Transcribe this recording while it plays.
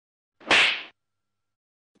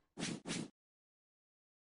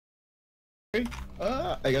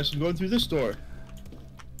I guess I'm going through this door.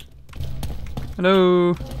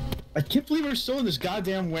 Hello. I can't believe we're still in this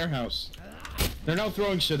goddamn warehouse. They're now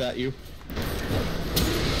throwing shit at you.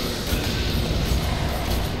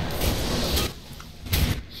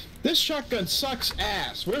 This shotgun sucks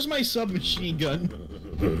ass. Where's my submachine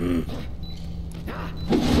gun?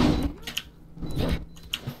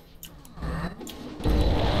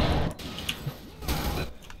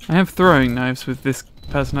 I have throwing knives with this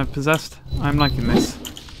person I've possessed. I'm liking this.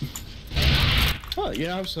 Oh, you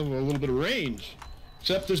have a little bit of range.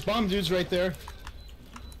 Except there's bomb dudes right there.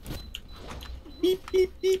 Beep,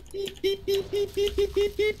 beep, beep, beep, beep, beep, beep, beep, beep,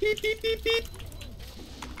 beep, beep, beep, beep, beep.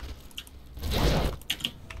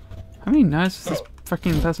 How many knives does this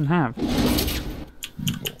fucking person have?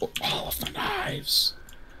 All of the knives.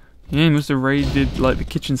 Yeah, he must have raided like the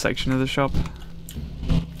kitchen section of the shop.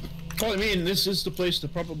 Well, I mean, this is the place to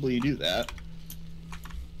probably do that.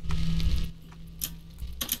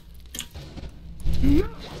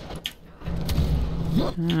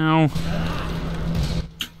 Ow.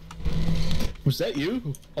 Was that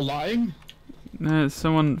you? Lying? No, it's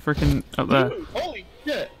someone freaking up there. Holy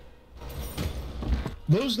shit!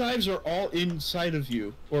 Those knives are all inside of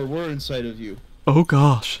you, or were inside of you. Oh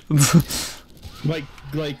gosh. Like,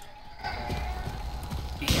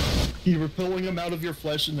 you were pulling them out of your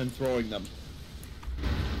flesh and then throwing them.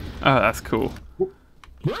 Oh, that's cool. Were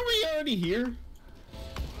we already here?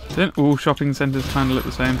 Then all shopping centers kind of look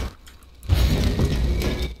the same.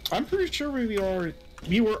 I'm pretty sure we were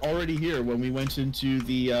already here when we went into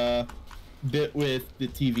the bit with the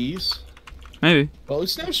TVs. Maybe. Well,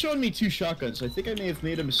 it's now showing me 2 shotguns. I think I may have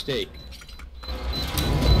made a mistake.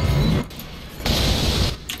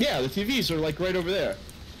 Yeah, the TVs are like right over there.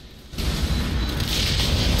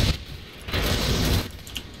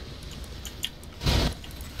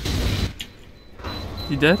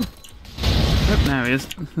 You dead? Oh, now he is.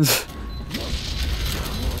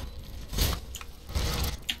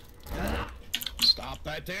 Stop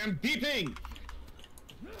that damn beeping!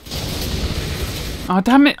 Oh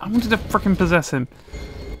damn it! I wanted to freaking possess him.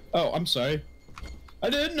 Oh, I'm sorry. I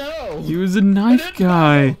didn't know! He was a knife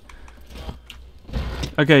guy!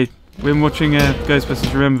 Okay, we're watching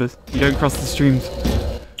Ghostbusters, remember, you don't cross the streams.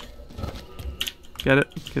 Get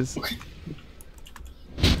it? Because...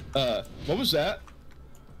 what was that?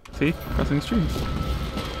 See? Crossing streams.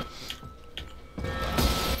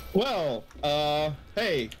 Well,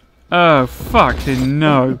 hey. Oh, fucking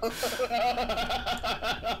no.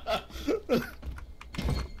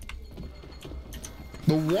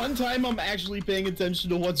 The one time I'm actually paying attention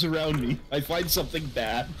to what's around me, I find something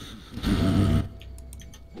bad.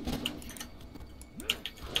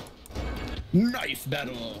 Knife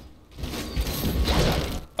battle!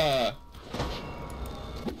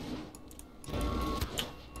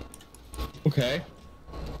 Okay.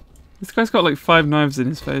 This guy's got like 5 knives in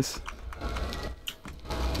his face.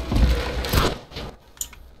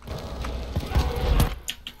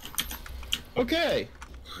 Okay.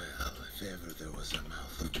 Well, if ever there was a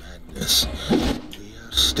mouth of madness, we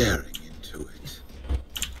are staring into it.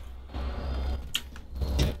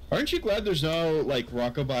 Aren't you glad there's no, like,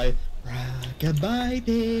 rockabye? Rockabye,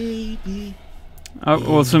 baby. Oh,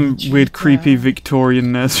 or some weird, creepy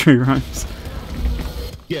Victorian nursery rhymes.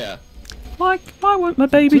 Yeah. Like, why won't my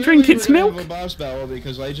baby drink its milk? Have a boss battle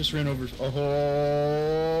because I just ran over a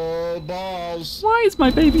whole balls. Why is my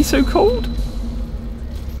baby so cold?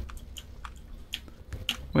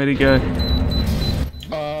 Where'd he go?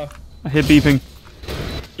 I hear beeping.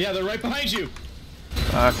 Yeah, they're right behind you.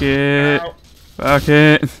 Fuck it. Ow. Fuck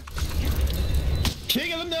it.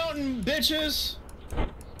 King of the mountain, bitches.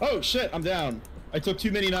 Oh shit, I'm down. I took too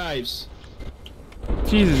many knives.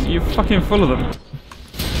 Jesus, you're fucking full of them.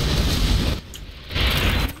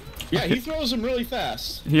 Yeah, he throws them really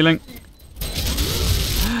fast. Healing.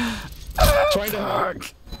 Trying to help.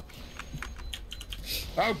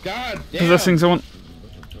 Oh god damn. Possessing someone.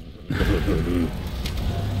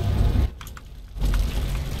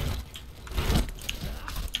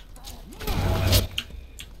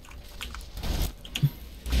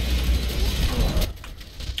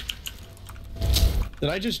 Did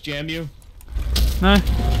I just jam you? No,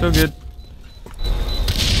 still good.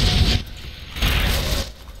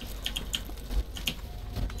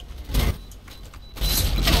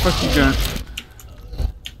 Fuck you going?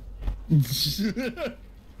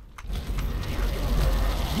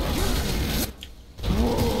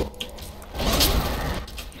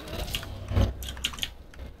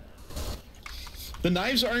 The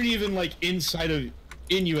knives aren't even like in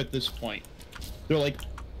you at this point. They're like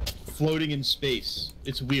floating in space.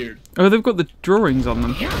 It's weird. Oh, they've got the drawings on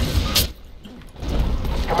them.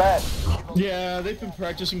 Command, Yeah, they've been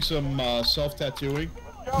practicing some self-tattooing.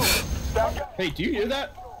 Hey, do you hear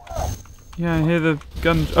that? Yeah, I hear the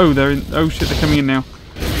guns. Oh, they're in. Oh shit, they're coming in now.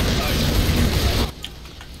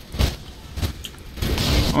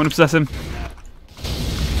 I want to possess him.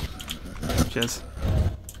 Cheers.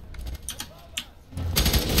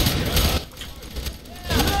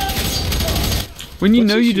 When you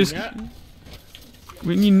know you just,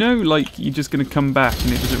 when you know like you're just gonna come back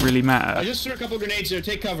and it doesn't really matter. I just threw a couple grenades there.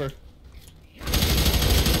 Take cover.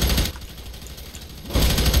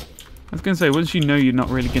 I was gonna say, once you know you're not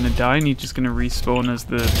really gonna die and you're just gonna respawn as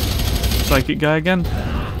the psychic guy again,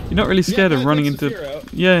 you're not really scared of running into.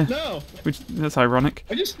 Yeah. No. Which that's ironic.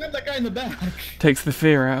 I just stabbed that guy in the back. Takes the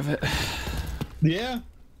fear out of it. Yeah.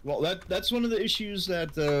 Well, that's one of the issues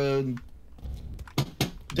that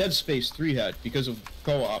Dead Space 3 had because of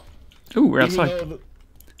co-op. Ooh, we're outside.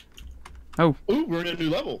 Oh. Ooh, we're in a new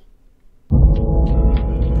level.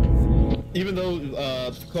 Even though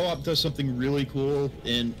co-op does something really cool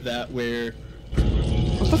in that where...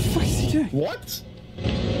 What the fuck is he doing? What?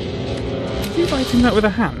 Is he biting that with a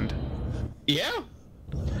hand? Yeah.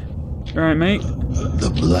 Alright, mate. The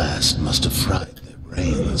blast must have fried their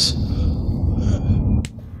brains.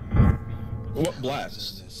 What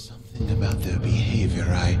blast? There's something about their behavior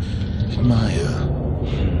I admire.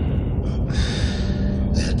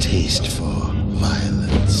 Their taste for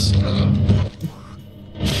violence.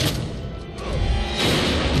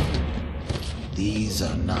 These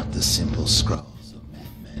are not the simple scrolls of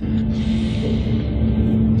madmen.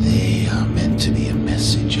 They are meant to be a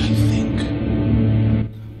message, I think.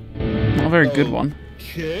 Not a very good one.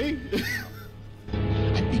 Okay.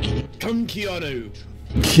 I'm beginning to... Come, Keanu.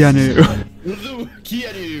 Keanu.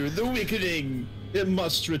 Keanu, the Wickening. It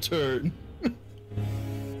must return.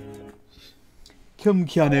 Come,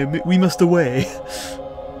 Keanu, we must away.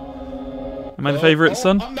 Am I the favourite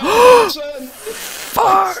son? I'm not the son.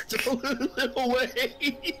 Fuck! Still a little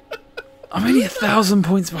way. I'm only 1,000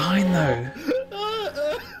 points behind though.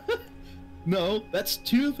 No, that's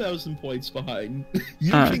 2,000 points behind.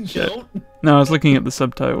 You can shit. count. No, I was looking at the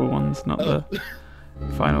subtitle ones, not the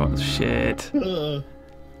final ones. Shit.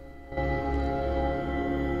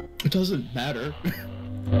 It doesn't matter.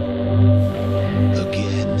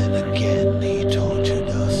 Again and again he tortured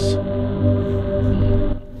us.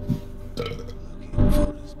 Looking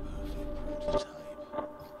for his perfect prototype.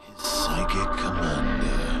 His psychic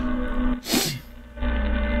commander.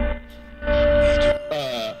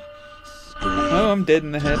 Oh, I'm dead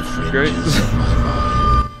in the head. Great.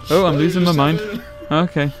 Oh, I'm losing my mind.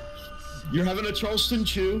 Okay. You're having a Charleston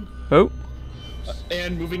chew. Oh.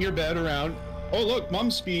 And moving your bed around. Oh, look,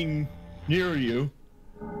 Mom's being near you.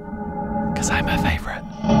 Because I'm her favourite.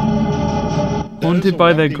 Haunted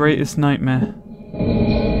by their greatest nightmare.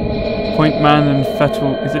 Point Man and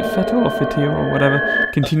Fettel, is it Fettel or Fettel or whatever,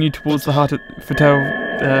 continue towards the heart of Fettel,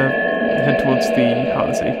 head towards the heart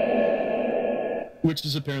of the sea. Which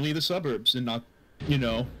is apparently the suburbs and not, you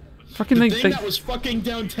know, Fucking the thing that was fucking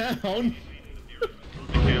downtown.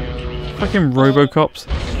 Fucking Robocops.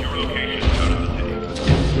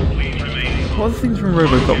 What are the things from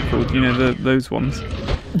Robocop called? You know, those ones.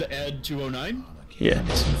 The Ed 209? Yeah.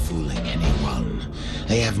 Isn't fooling anyone.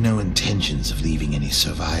 They have no intentions of leaving any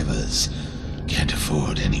survivors. Can't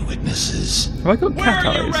afford any witnesses. Have I got cat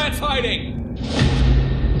Where are you eyes? rats hiding?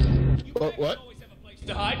 What? Always have a place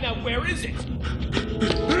to hide. Now where is it?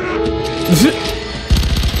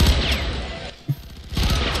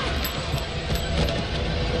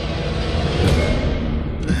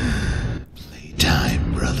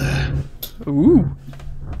 Playtime, brother. Ooh.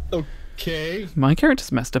 Okay. My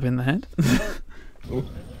character's messed up in the head.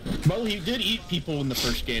 Well, he did eat people in the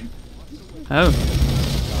first game. Oh.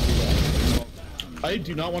 I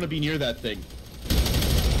do not want to be near that thing.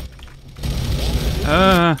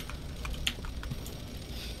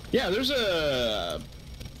 Yeah, there's a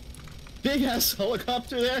big ass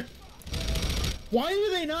helicopter there. Why do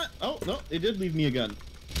they not? Oh no, they did leave me a gun.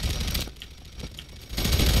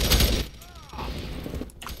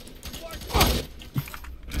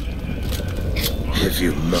 If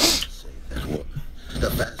you must say that one,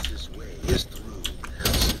 the fastest way is through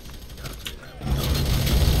houses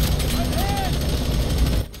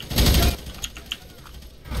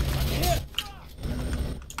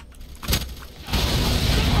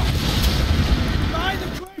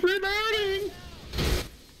Reloading!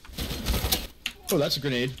 Oh, that's a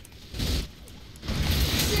grenade.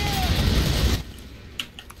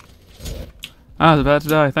 I was about to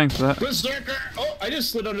die, thanks for that. Berserker! Oh, I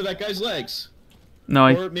just slid under that guy's legs. No,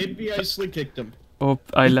 Or maybe I slid kicked him. or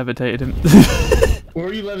I levitated him.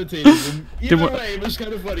 Or you levitated him. Either Did way, it was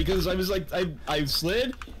kind of funny because I was like, I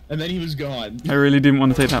slid and then he was gone. I really didn't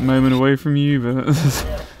want to take that moment away from you, but.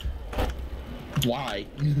 Why?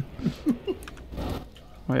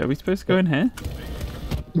 Wait, are we supposed to go in here?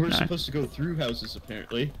 We're No. supposed to go through houses,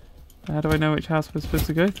 apparently. How do I know which house we're supposed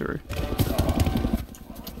to go through?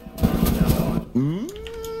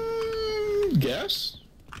 Guess?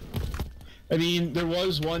 I mean, there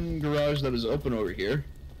was one garage that was open over here.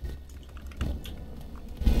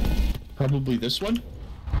 Probably this one?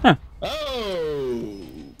 Huh. Oh,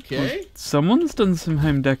 okay. Someone's done some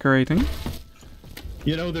home decorating.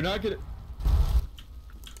 You know, they're not gonna...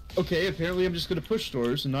 Okay, apparently I'm just gonna push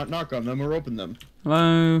doors and not knock on them or open them.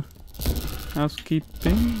 Hello?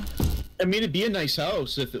 Housekeeping? I mean, it'd be a nice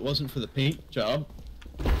house if it wasn't for the paint job.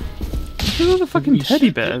 Where are all the fucking Holy teddy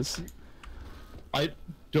shit, bears? I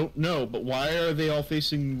don't know, but why are they all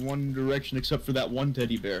facing one direction except for that one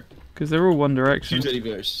teddy bear? Because they're all one Two direction. teddy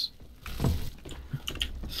bears.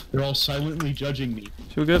 They're all silently judging me.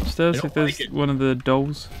 Shall we go upstairs I if don't there's like it. one of the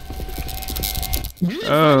dolls? We didn't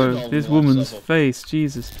find a Oh, doll in this the last woman's level. face,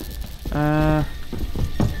 Jesus.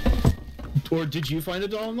 Or did you find a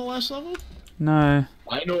doll in the last level? No.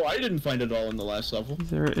 I know I didn't find a doll in the last level. Is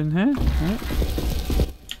there it in here? Nope.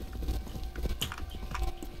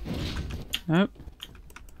 Nope.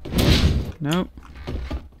 Nope.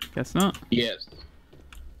 Guess not. Yes.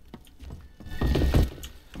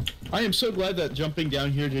 I am so glad that jumping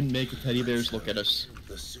down here didn't make the teddy bears look at us.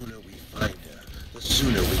 The sooner we find her, the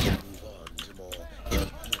sooner we can move on to more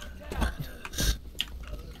important matters.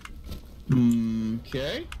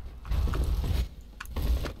 Okay.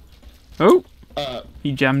 Oh!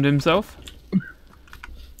 He jammed himself,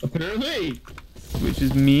 Apparently. which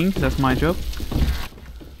is mean, because that's my job.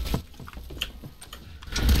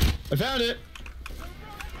 I found it.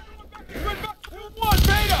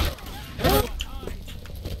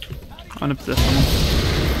 I'm gonna possess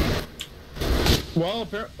someone. Well,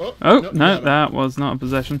 apparently. Oh, nope, no, got that was not a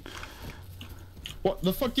possession. it. What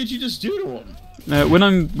the fuck did you just do to him? When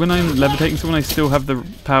I'm levitating someone, I still have the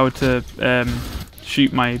power to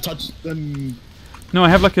shoot my. Touch them. No, I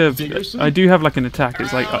have like a. Vigorously? I do have like an attack.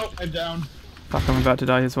 It's like, Ow, I'm down. fuck, I'm about to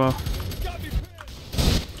die as well.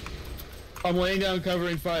 I'm laying down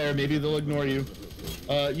covering fire. Maybe they'll ignore you.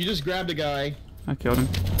 You just grabbed a guy. I killed him.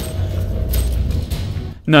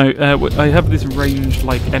 No, I have this ranged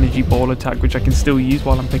like energy ball attack, which I can still use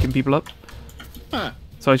while I'm picking people up. Huh.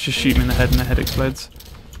 So I just shoot him in the head, and the head explodes.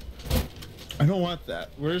 I don't want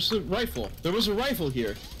that. Where's the rifle? There was a rifle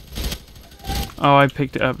here. Oh, I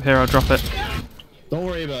picked it up. Here, I'll drop it. Don't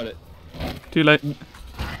worry about it. Too late.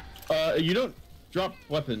 You don't drop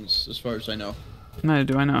weapons, as far as I know. No,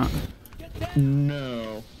 do I not?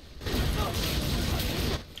 No.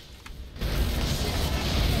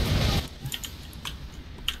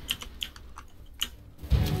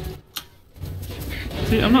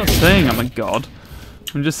 See, I'm not saying I'm a god.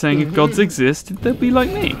 I'm just saying if gods existed, they'd be like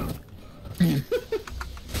me.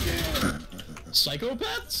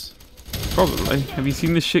 Psychopaths? Probably. Have you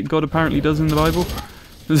seen the shit God apparently does in the Bible?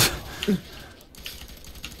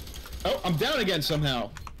 Oh, I'm down again somehow.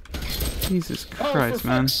 Jesus Oh, Christ, for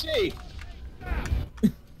man. fuck's sake.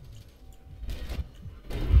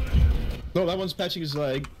 No, that one's patching his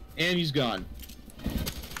leg, and he's gone.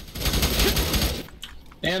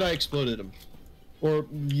 And I exploded him. Or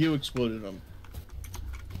you exploded him.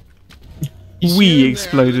 He's We here and there,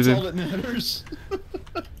 exploded that's him. all that matters.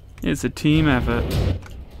 It's a team effort.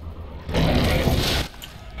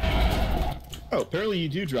 Oh, apparently you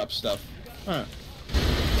do drop stuff. Huh.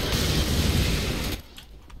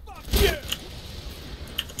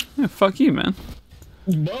 Yeah, fuck you, man.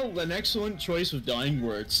 Well, an excellent choice of dying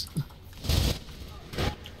words.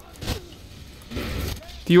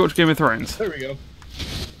 Do you watch Game of Thrones? There we go.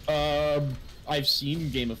 I've seen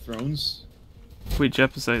Game of Thrones. Which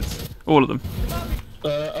episodes? All of them.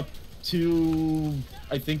 Up to,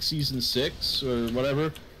 I think, season 6 or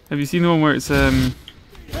whatever. Have you seen the one where it's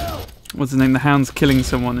what's his name? The Hound's killing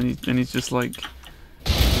someone, and he's just like,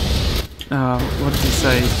 what did he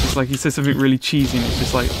say? It's just like he says something really cheesy, and it's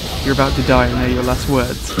just like, you're about to die, and they're your last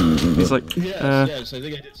words. He's like, Yes, I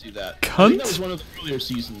think I did see that. I cunt? think that was one of the earlier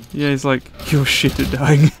seasons. Yeah, he's like, you're shit at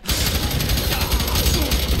dying.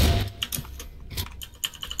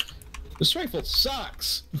 This rifle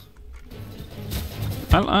sucks.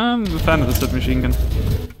 I'm a fan of the submachine gun.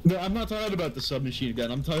 No, I'm not talking about the submachine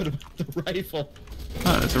gun. I'm talking about the rifle.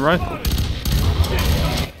 Oh, it's a rifle.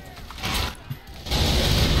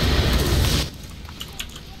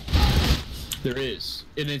 There is,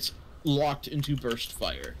 and it's locked into burst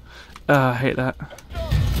fire. I hate that.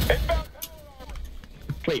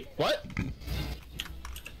 Wait, what?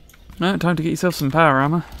 No, time to get yourself some power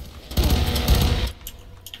armor.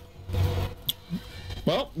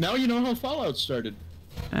 Well, now you know how Fallout started.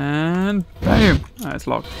 And boom. Oh, it's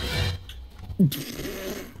locked.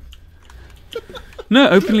 No,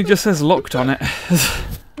 it openly just says locked on it.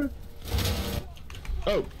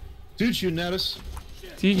 Oh, dude shooting at us.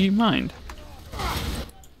 Do you mind?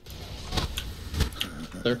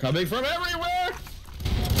 They're coming from everywhere!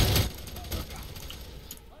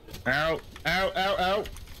 Ow, ow, ow, ow.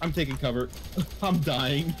 I'm taking cover. I'm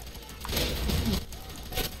dying.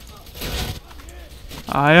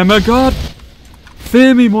 I am a god!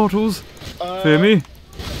 Fear me, mortals! Fear me!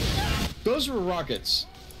 Those were rockets.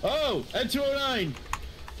 Oh, at 209!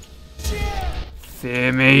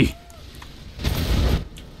 Fear me!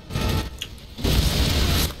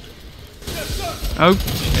 Oh,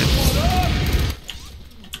 shit.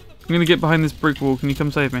 I'm gonna get behind this brick wall. Can you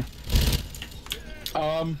come save me?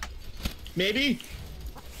 Maybe?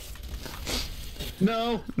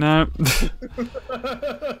 No. No.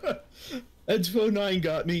 At 209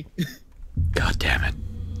 got me. God damn it.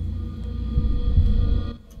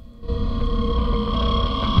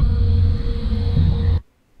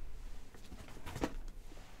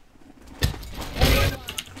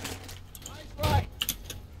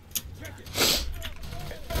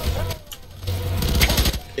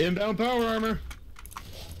 Inbound power armor.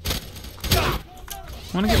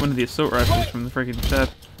 I want to get one of the assault rifles from the friggin' shed.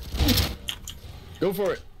 Go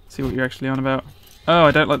for it. See what you're actually on about. Oh,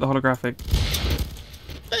 I don't like the holographic.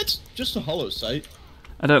 It's just a hollow sight.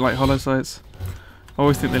 I don't like hollow sights. I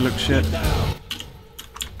always think they look shit.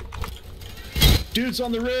 Dude's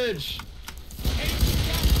on the ridge.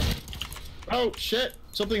 Oh shit!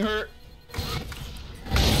 Something hurt.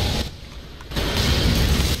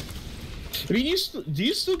 I mean, do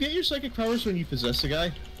you still get your psychic powers when you possess a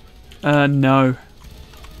guy? No.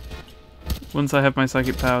 Once I have my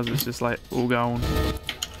psychic powers, it's just like all gone.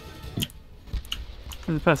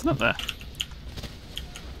 There's a person up there.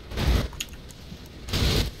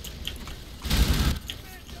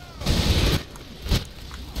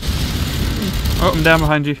 Oh, I'm down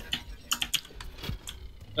behind you.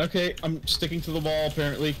 Okay, I'm sticking to the wall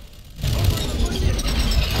apparently.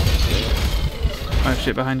 Oh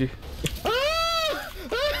shit, behind you.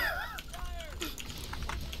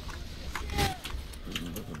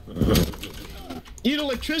 Eat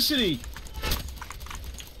electricity!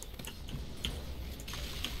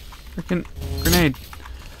 Frickin' grenade.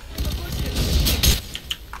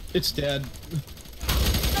 It's dead.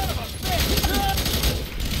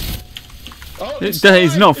 Oh,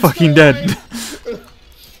 He's not fucking dead.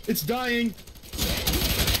 It's dying.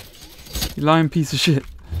 You lying piece of shit.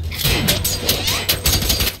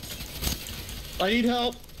 I need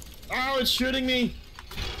help. Ow, it's shooting me.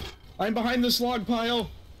 I'm behind this log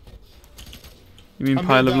pile. You mean I'm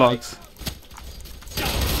pile gonna of die. logs?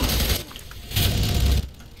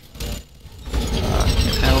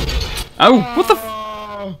 Hell. Oh, what the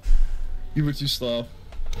f— You were too slow.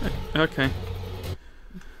 Okay.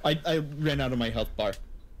 I ran out of my health bar.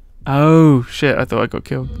 Oh, shit, I thought I got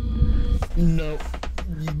killed. No.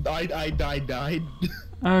 I died.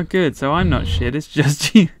 Oh, good, so I'm not shit, it's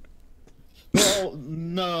just you. Well,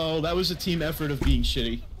 no, that was a team effort of being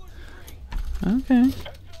shitty. Okay.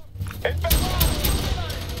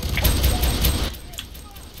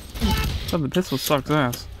 Oh, the pistol sucks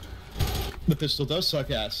ass. The pistol does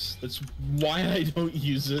suck ass. That's why I don't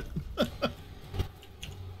use it.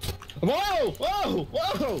 Whoa! Whoa!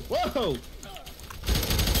 Whoa! Whoa!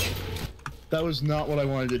 That was not what I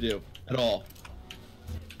wanted to do at all.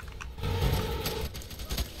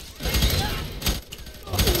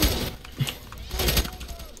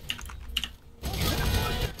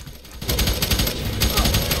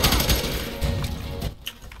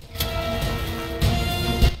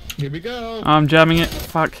 Here we go. I'm jamming it.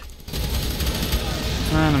 Fuck.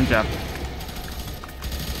 And I'm jabbed.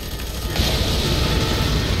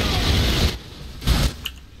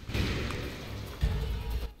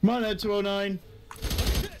 Come on, Ed 209.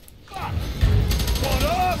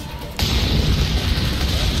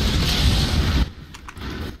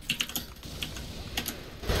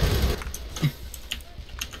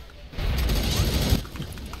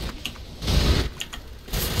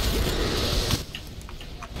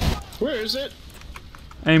 Where is it?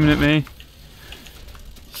 Aiming at me.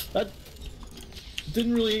 That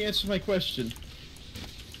didn't really answer my question.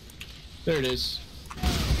 There it is.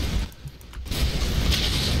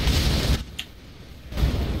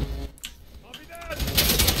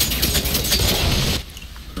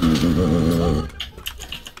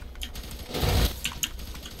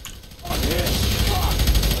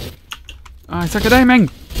 I suck at aiming.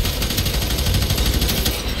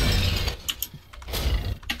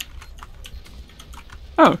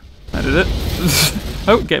 Oh, I did it.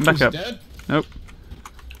 Oh, getting back Who's up. dead? Nope.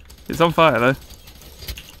 It's on fire though.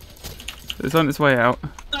 It's on its way out.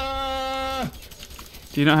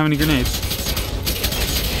 Do you not have any grenades?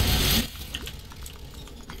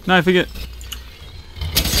 No, I forget.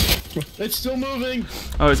 It's still moving.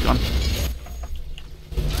 Oh, it's gone.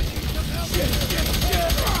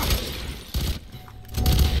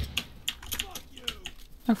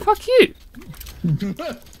 Oh, fuck you!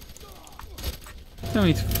 Don't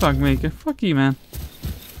need to fuck me. Go fuck you, man.